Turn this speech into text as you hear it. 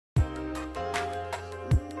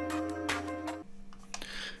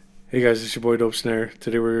Hey guys, it's your boy Dope Snare.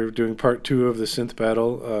 Today we're doing part 2 of the synth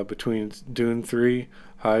battle between Dune 3,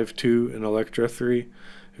 Hive 2, and Electra 3.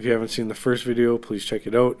 If you haven't seen the first video, please check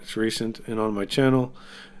it out. It's recent and on my channel.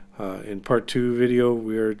 In part 2 video,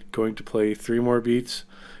 we are going to play 3 more beats.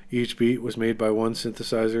 Each beat was made by one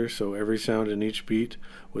synthesizer, so every sound in each beat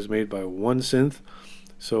was made by one synth.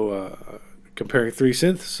 So comparing 3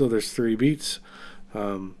 synths, so there's 3 beats.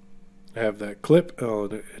 I have that clip. I'll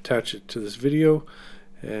attach it to this video,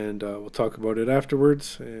 and we'll talk about it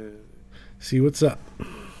afterwards and see what's up.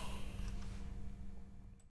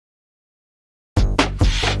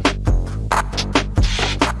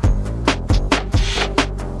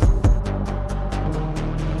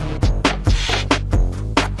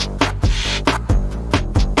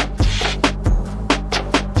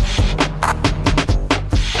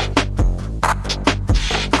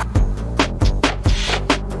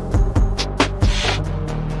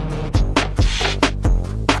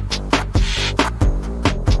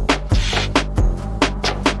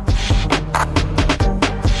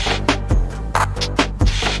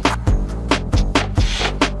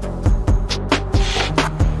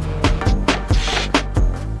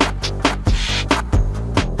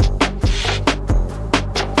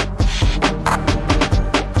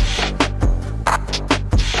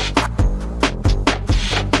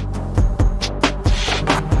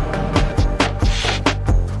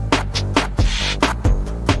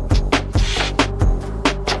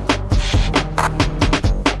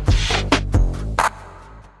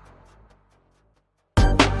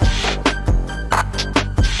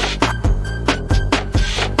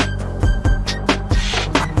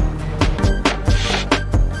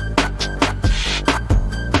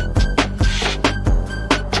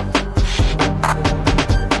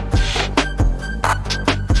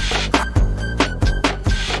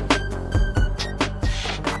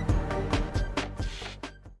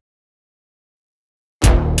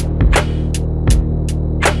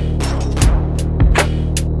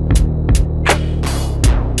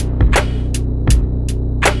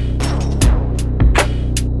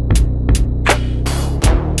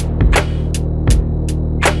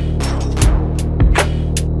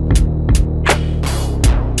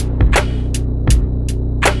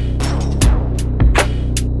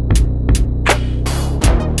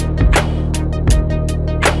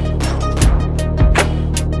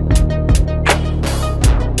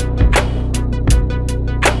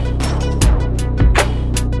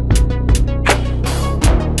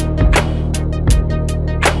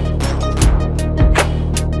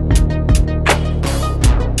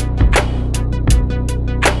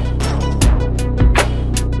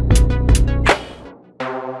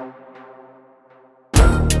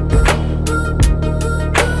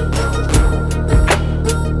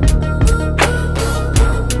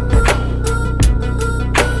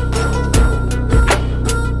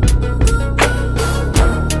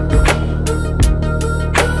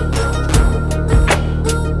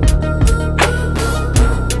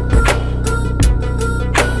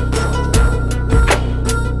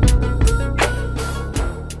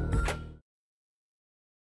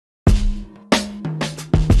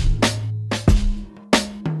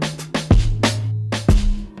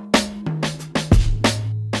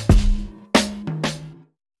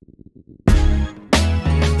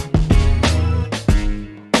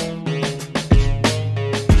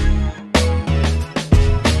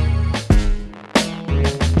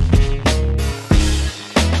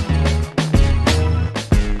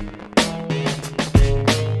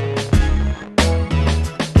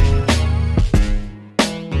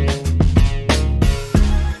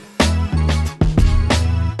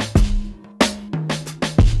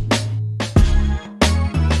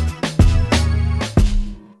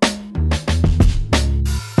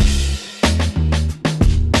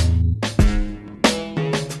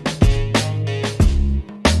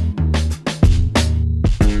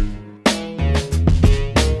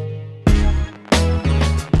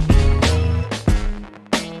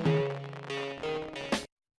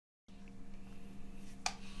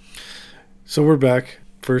 So we're back.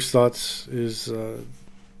 First thoughts is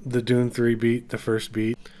the Dune 3 beat, the first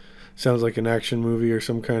beat. Sounds like an action movie or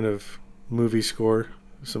some kind of movie score,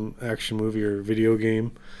 some action movie or video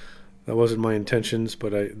game. That wasn't my intentions,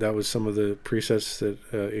 but that was some of the presets that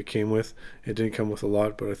it came with. It didn't come with a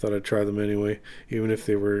lot, but I thought I'd try them anyway, even if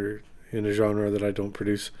they were in a genre that I don't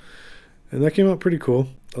produce. And that came out pretty cool.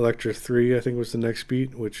 Electra 3, I think, was the next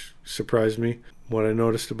beat, which surprised me. What I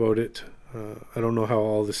noticed about it, I don't know how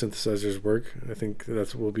all the synthesizers work. I think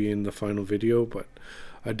that will be in the final video, but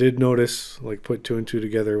I did notice, like, put 2 and 2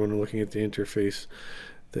 together when looking at the interface,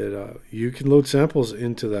 that you can load samples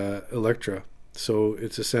into that Electra. So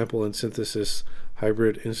it's a sample and synthesis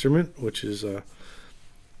hybrid instrument, which is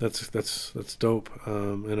that's dope.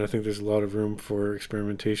 And I think there's a lot of room for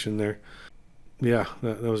experimentation there. Yeah,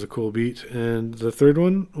 that was a cool beat. And the third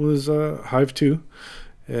one was Hive 2,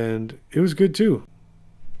 and it was good too.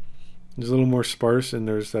 It's a little more sparse, and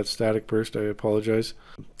there's that static burst. I apologize.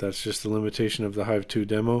 That's just the limitation of the Hive 2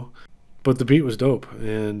 demo. But the beat was dope,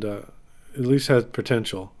 and at least had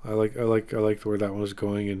potential. I liked where that one was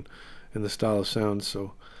going, and the style of sound.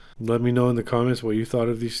 So let me know in the comments what you thought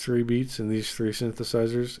of these three beats and these three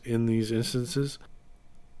synthesizers in these instances.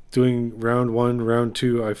 Doing round one, round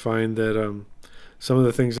two, I find that some of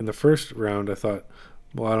the things in the first round I thought,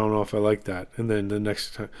 well, I don't know if I like that. And then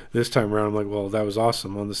this time around, I'm like, well, that was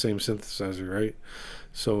awesome on the same synthesizer, right?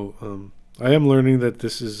 So I am learning that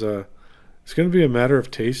this is it's going to be a matter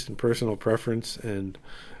of taste and personal preference and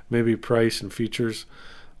maybe price and features.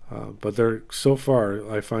 But they're, so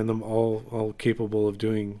far, I find them all capable of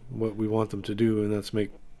doing what we want them to do, and that's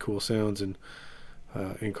make cool sounds and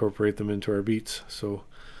incorporate them into our beats. So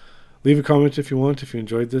leave a comment if you want. If you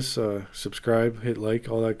enjoyed this, subscribe, hit like,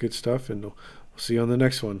 all that good stuff, and we'll see you on the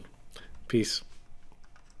next one. Peace.